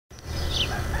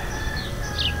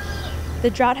The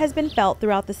drought has been felt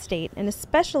throughout the state, and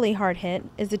especially hard hit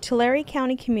is the Tulare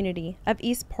County community of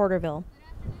East Porterville.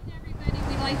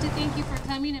 We'd like to thank you for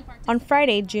coming and On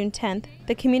Friday, June 10th,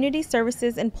 the Community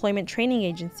Services Employment Training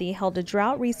Agency held a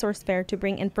drought resource fair to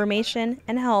bring information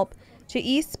and help to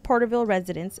East Porterville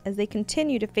residents as they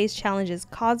continue to face challenges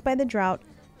caused by the drought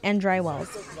and dry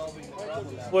wells.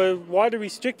 We're water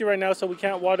restricted right now, so we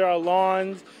can't water our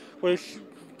lawns. We've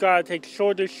got to take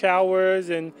shorter showers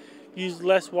and use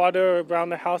less water around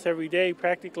the house every day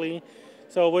practically.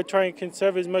 So we're trying to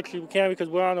conserve as much as we can because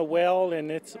we're on a well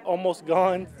and it's almost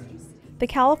gone. The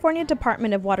California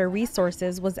Department of Water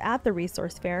Resources was at the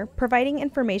resource fair providing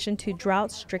information to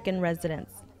drought-stricken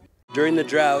residents. During the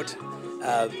drought,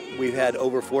 we've had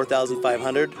over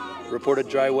 4,500 reported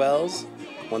dry wells.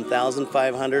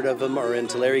 1,500 of them are in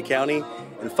Tulare County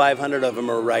and 500 of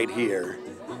them are right here.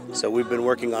 So we've been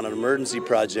working on an emergency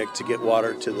project to get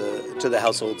water to the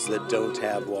households that don't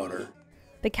have water.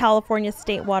 The California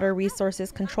State Water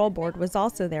Resources Control Board was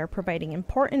also there providing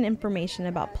important information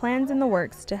about plans in the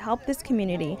works to help this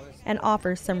community and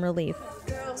offer some relief.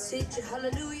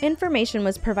 Information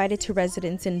was provided to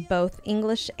residents in both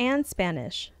English and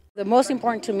Spanish. The most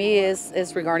important to me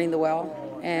is regarding the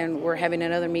well, and we're having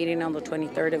another meeting on the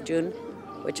 23rd of June,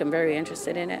 which I'm very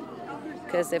interested in it.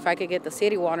 Because if I could get the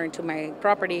city water into my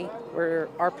property,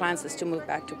 our plans is to move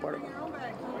back to Porterville,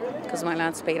 because my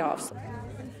land's paid off.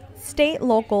 State,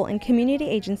 local, and community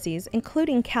agencies,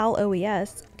 including Cal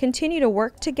OES, continue to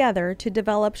work together to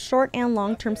develop short and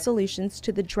long-term solutions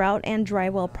to the drought and dry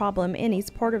well problem in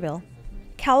East Porterville.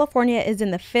 California is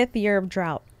in the 5th year of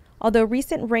drought. Although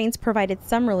recent rains provided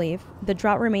some relief, the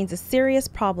drought remains a serious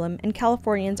problem and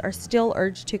Californians are still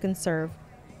urged to conserve.